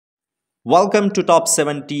Welcome to Top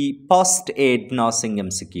 70 First Aid Nursing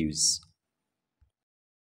MCQs.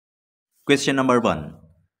 Question number 1.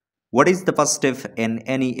 What is the first step in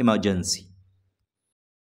any emergency?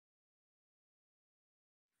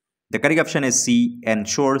 The correct option is C.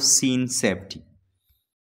 Ensure scene safety.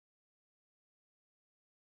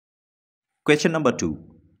 Question number 2.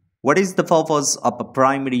 What is the purpose of a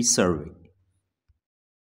primary survey?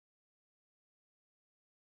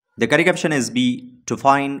 The correct option is B. To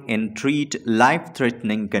find and treat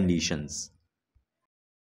life-threatening conditions.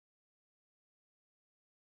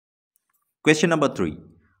 Question number 3.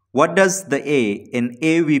 What does the A in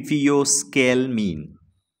AVPO scale mean?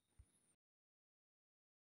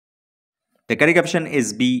 The correct option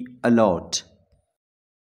is B. Alert.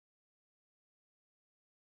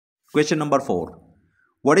 Question number 4.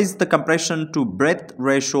 What is the compression to breath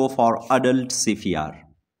ratio for adult CPR?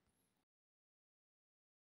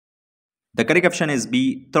 The correct option is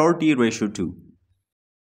B. 30:2.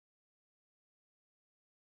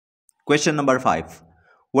 Question number 5.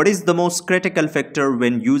 What is the most critical factor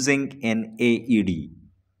when using an AED?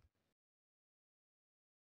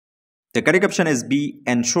 The correct option is B.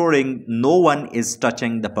 Ensuring no one is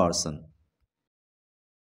touching the person.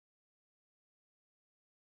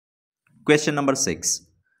 Question number 6.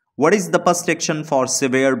 What is the first action for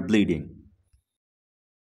severe bleeding?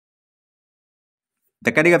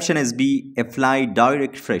 The correct option is B. Apply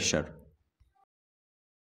direct pressure.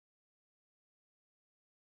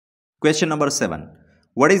 Question number 7.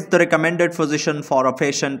 What is the recommended position for a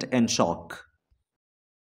patient in shock?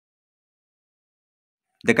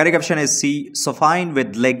 The correct option is C. Supine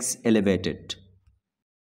with legs elevated.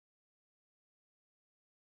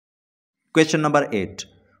 Question number 8.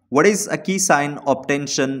 What is a key sign of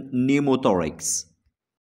tension pneumothorax?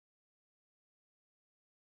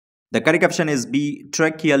 The correct option is B.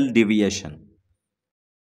 Tracheal deviation.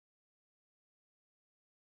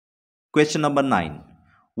 Question number 9.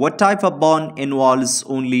 What type of burn involves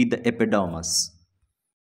only the epidermis?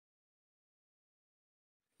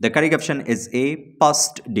 The correct option is A.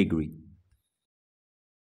 First degree.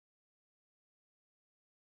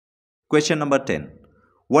 Question number 10.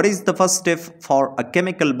 What is the first step for a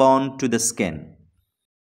chemical burn to the skin?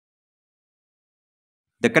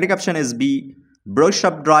 The correct option is B. Brush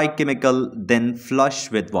up dry chemical, then flush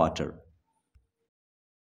with water.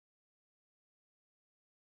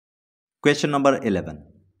 Question number 11.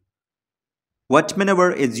 What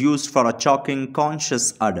maneuver is used for a choking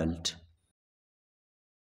conscious adult?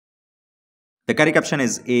 The correct option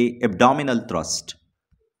is A. Abdominal thrust.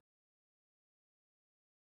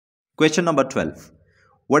 Question number 12.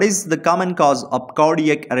 What is the common cause of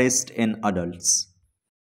cardiac arrest in adults?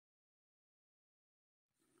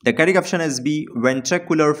 The correct option is B.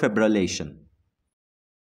 Ventricular fibrillation.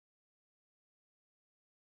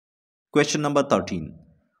 Question number 13.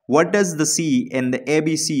 What does the C in the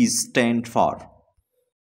ABCs stand for?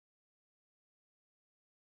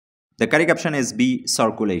 The correct option is B.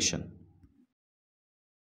 Circulation.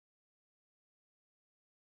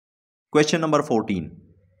 Question number 14.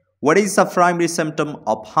 What is the primary symptom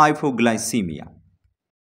of hypoglycemia?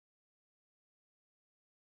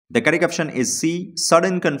 The correct option is C.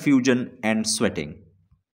 Sudden confusion and sweating.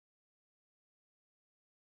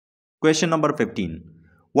 Question number 15.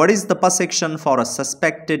 What is the persection for a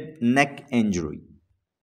suspected neck injury?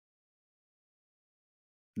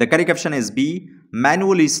 The correct option is B.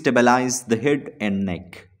 Manually stabilize the head and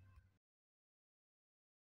neck.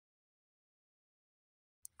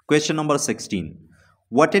 Question number 16.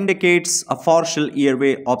 What indicates a partial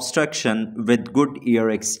airway obstruction with good air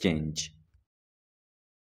exchange?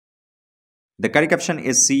 The correct option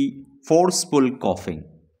is C. Forceful coughing.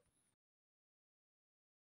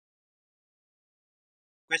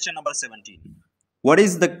 Question number 17. What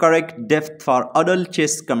is the correct depth for adult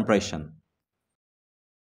chest compression?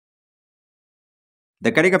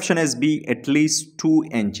 The correct option is B. At least 2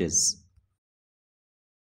 inches.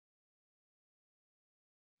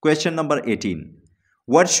 Question number 18.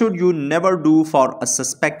 What should you never do for a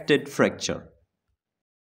suspected fracture?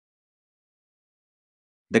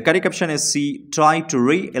 The correct option is C. Try to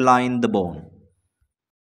realign the bone.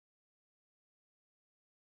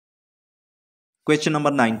 Question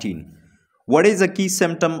number 19. What is a key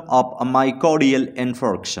symptom of a myocardial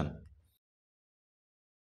infarction?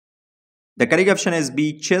 The correct option is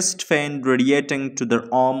B. Chest pain radiating to the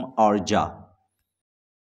arm or jaw.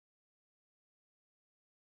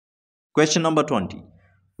 Question number 20.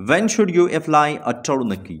 When should you apply a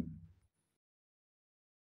tourniquet?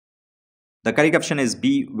 The correct option is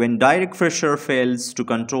B. When direct pressure fails to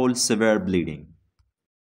control severe bleeding.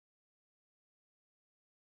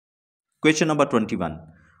 Question number 21.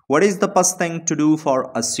 What is the first thing to do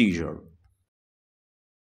for a seizure?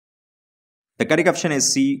 The correct option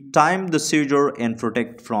is C. Time the seizure and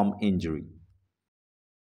protect from injury.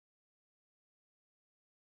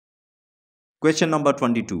 Question number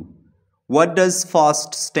 22. What does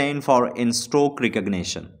FAST stand for in stroke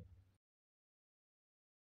recognition?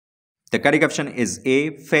 The correct option is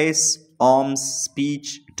A. Face, arms,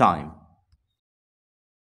 speech, time.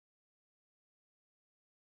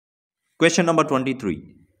 Question number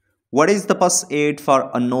 23. What is the first aid for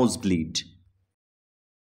a nosebleed?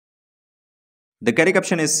 The correct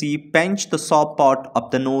option is C. Pinch the soft part of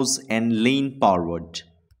the nose and lean forward.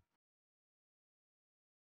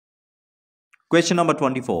 Question number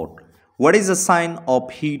 24. What is a sign of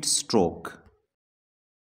heat stroke?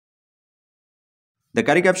 The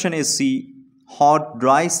correct option is C. Hot,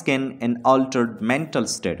 dry skin and altered mental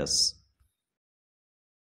status.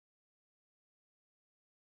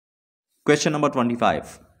 Question number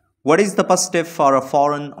 25. What is the first step for a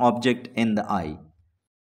foreign object in the eye?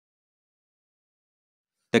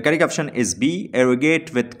 The correct option is B.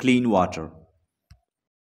 Irrigate with clean water.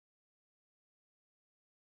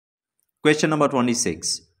 Question number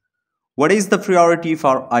 26. What is the priority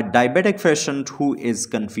for a diabetic patient who is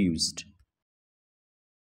confused?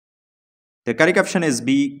 The correct option is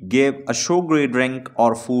B. Give a sugary drink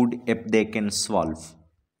or food if they can swallow.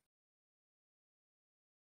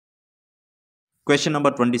 Question number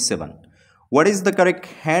 27. What is the correct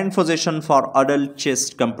hand position for adult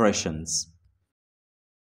chest compressions?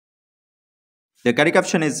 The correct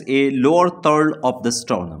option is A. Lower third of the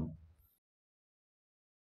sternum.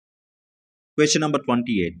 Question number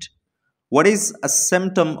 28. What is a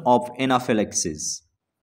symptom of anaphylaxis?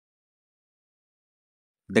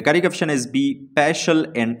 The correct option is B. Facial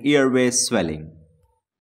and airway swelling.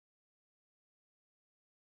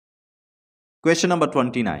 Question number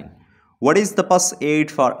 29. What is the first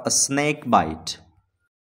aid for a snake bite?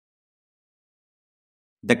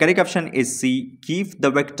 The correct option is C. Keep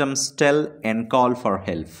the victim still and call for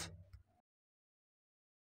help.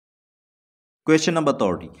 Question number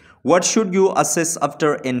 30. What should you assess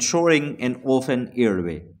after ensuring an open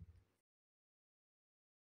airway?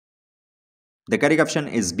 The correct option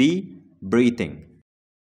is B. Breathing.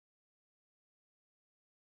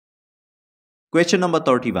 Question number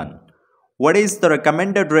 31. What is the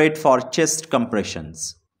recommended rate for chest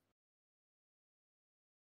compressions?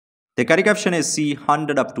 The correct option is C.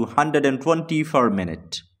 100 up to 120 per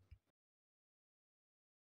minute.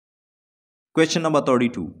 Question number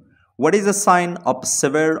 32. What is a sign of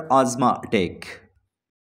severe asthma attack?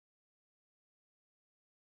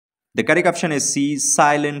 The correct option is C.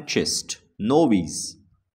 Silent chest, no wheeze.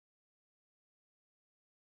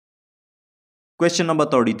 Question number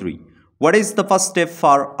 33. What is the first step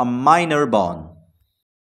for a minor burn?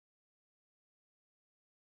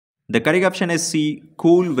 The correct option is C.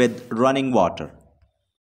 Cool with running water.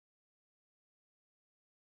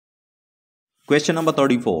 Question number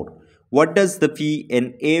 34. What does the P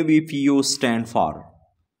in AVPU stand for?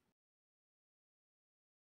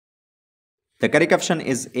 The correct option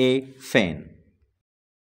is A. Fan.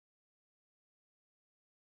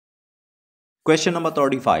 Question number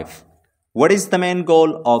 35. What is the main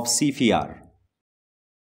goal of CPR?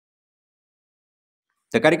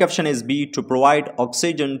 The correct option is B. To provide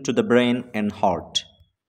oxygen to the brain and heart.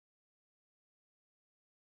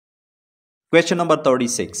 Question number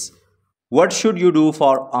 36. What should you do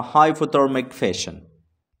for a hypothermic patient?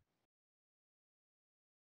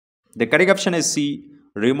 The correct option is C.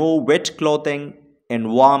 Remove wet clothing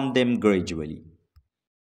and warm them gradually.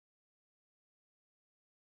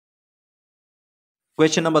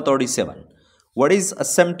 Question number 37. What is a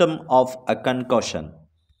symptom of a concussion?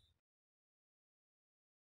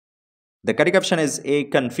 The correct option is A.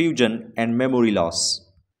 Confusion and memory loss.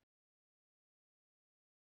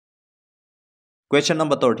 Question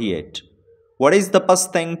number 38. What is the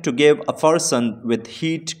first thing to give a person with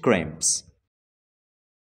heat cramps?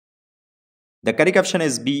 The correct option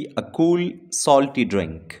is B. A cool, salty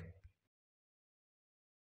drink.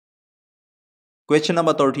 Question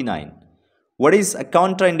number 39. What is a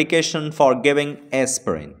contraindication for giving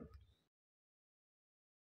aspirin?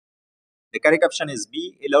 The correct option is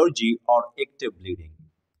B. Allergy or active bleeding.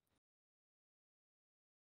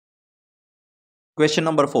 Question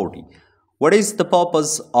number 40. What is the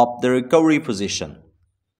purpose of the recovery position?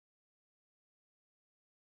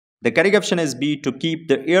 The correct option is B. To keep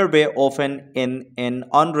the airway open in an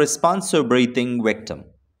unresponsive breathing victim.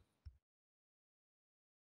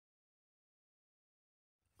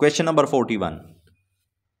 Question number 41.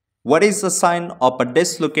 What is the sign of a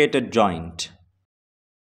dislocated joint?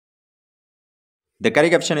 The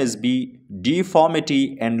correct option is B.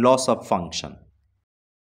 Deformity and loss of function.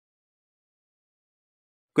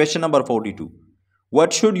 Question number 42.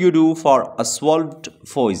 What should you do for a swallowed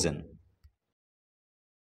poison?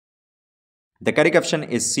 The correct option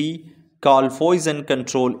is C. Call poison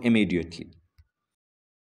control immediately.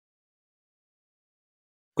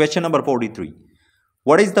 Question number 43.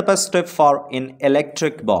 What is the first step for an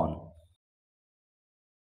electric burn?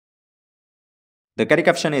 The correct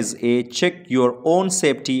option is A. Check your own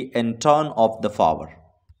safety and turn off the power.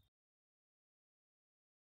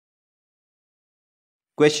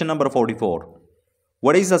 Question number 44.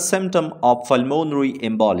 What is a symptom of pulmonary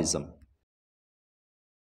embolism?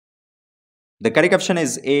 The correct option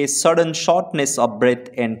is A. Sudden shortness of breath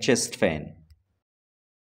and chest pain.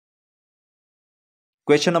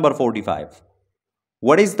 Question number 45.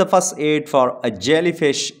 What is the first aid for a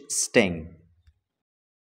jellyfish sting?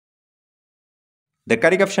 The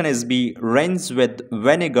correct option is B. Rinse with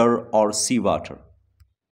vinegar or seawater.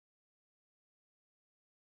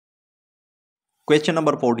 Question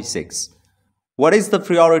number 46. What is the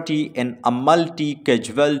priority in a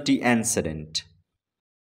multi-casualty incident?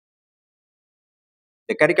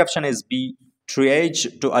 The correct option is B.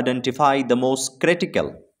 Triage to identify the most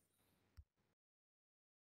critical.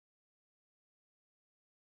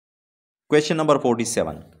 Question number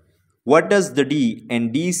 47. What does the D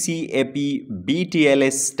in DCAP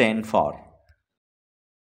BTLS stand for?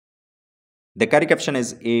 The correct option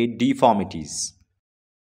is A. Deformities.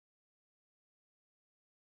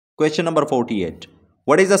 Question number 48.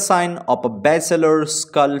 What is a sign of a basilar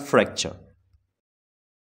skull fracture?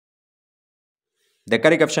 The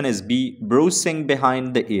correct option is B. Bruising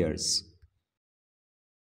behind the ears.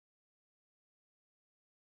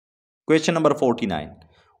 Question number 49.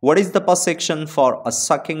 What is the pus section for a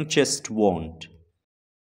sucking chest wound?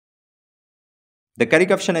 The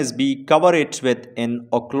correct option is B. Cover it with an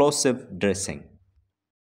occlusive dressing.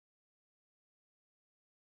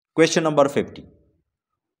 Question number 50.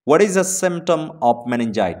 What is a symptom of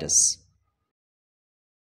meningitis?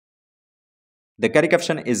 The correct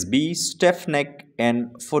option is B. Stiff neck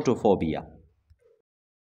and photophobia.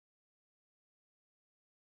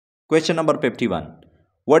 Question number 51.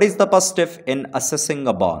 What is the first step in assessing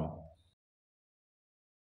a burn?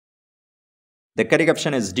 The correct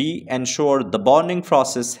option is D. Ensure the burning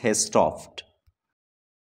process has stopped.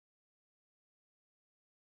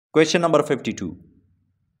 Question number 52.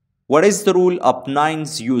 What is the rule of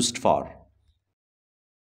nines used for?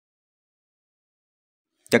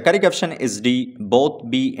 The correct option is D. Both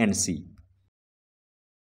B and C.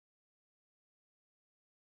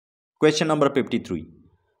 Question number 53.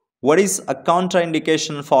 What is a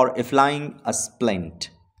contraindication for applying a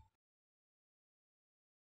splint?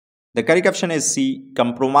 The correct option is C.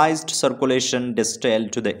 Compromised circulation distal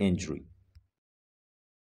to the injury.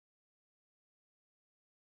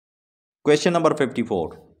 Question number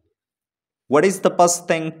 54. What is the first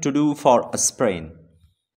thing to do for a sprain?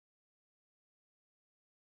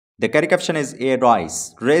 The correct option is A.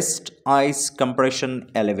 Rise, rest, ice,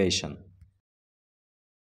 compression, elevation.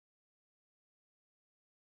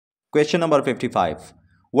 Question number 55.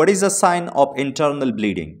 What is a sign of internal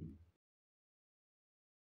bleeding?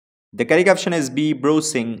 The correct option is B.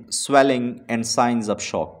 Bruising, swelling, and signs of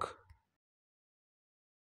shock.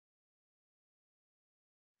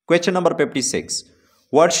 Question number 56.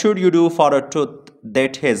 What should you do for a tooth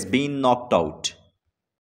that has been knocked out?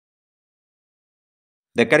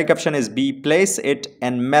 The correct option is B. Place it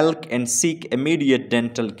in milk and seek immediate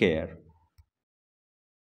dental care.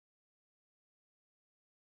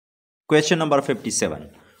 Question number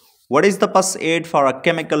 57. What is the first aid for a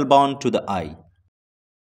chemical burn to the eye?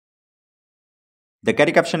 The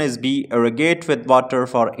correct option is B. Irrigate with water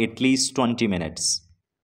for at least 20 minutes.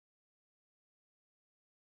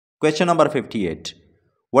 Question number 58.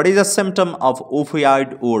 What is a symptom of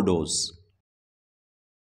opioid overdose?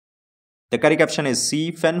 The correct option is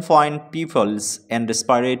C. Fenfoin, PFLs, and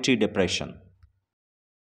respiratory depression.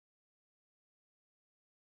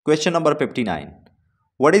 Question number 59.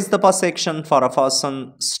 What is the first action for a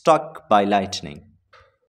person struck by lightning?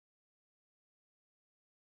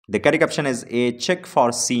 The correct option is A. Check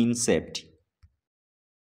for scene safety.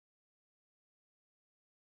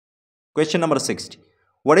 Question number 60.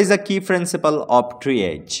 What is the key principle of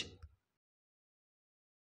triage?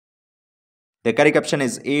 The correct option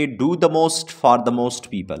is A. Do the most for the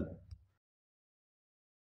most people.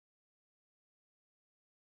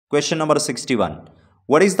 Question number 61.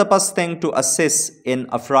 What is the first thing to assess in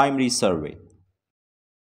a primary survey?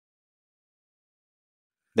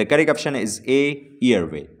 The correct option is A.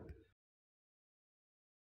 Airway.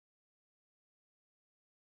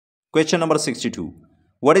 Question number 62.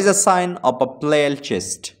 What is a sign of a pleural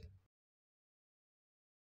chest?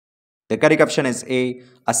 The correct option is A.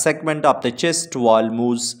 A segment of the chest wall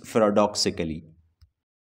moves paradoxically.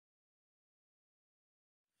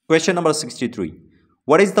 Question number 63.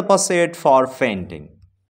 What is the first aid for fainting?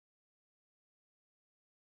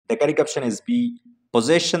 The correct option is B.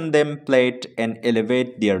 Position them flat and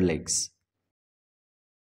elevate their legs.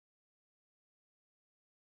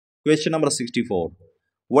 Question number 64.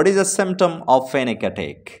 What is a symptom of panic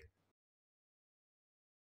attack?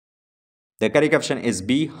 The correct option is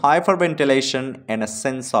B. Hyperventilation and a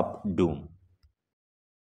sense of doom.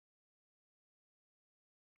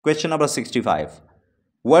 Question number 65.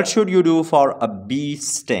 What should you do for a bee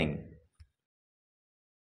sting?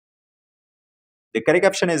 The correct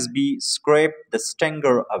option is B. Scrape the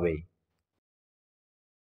stinger away.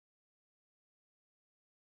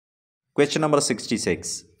 Question number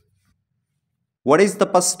 66. What is the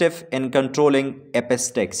first step in controlling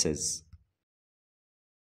epistaxis?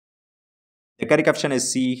 The correct option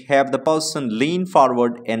is C. Have the person lean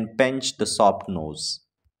forward and pinch the soft nose.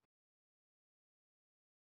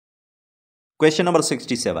 Question number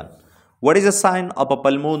 67. What is a sign of a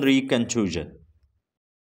pulmonary contusion?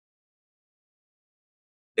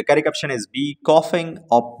 The correct option is B. Coughing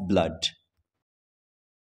up blood.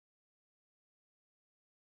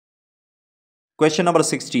 Question number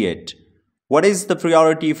 68. What is the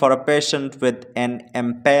priority for a patient with an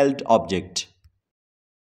impaled object?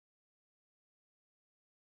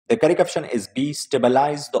 The correct option is B.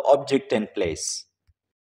 Stabilize the object in place.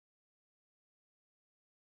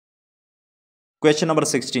 Question number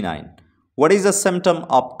 69. What is the symptom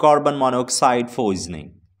of carbon monoxide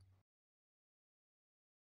poisoning?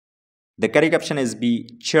 The correct option is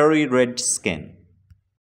B. Cherry red skin.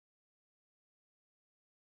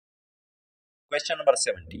 Question number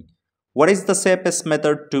 70. What is the safest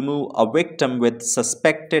method to move a victim with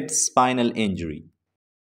suspected spinal injury?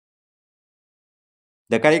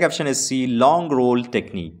 The correct option is C. Long roll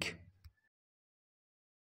technique.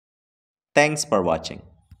 Thanks for watching.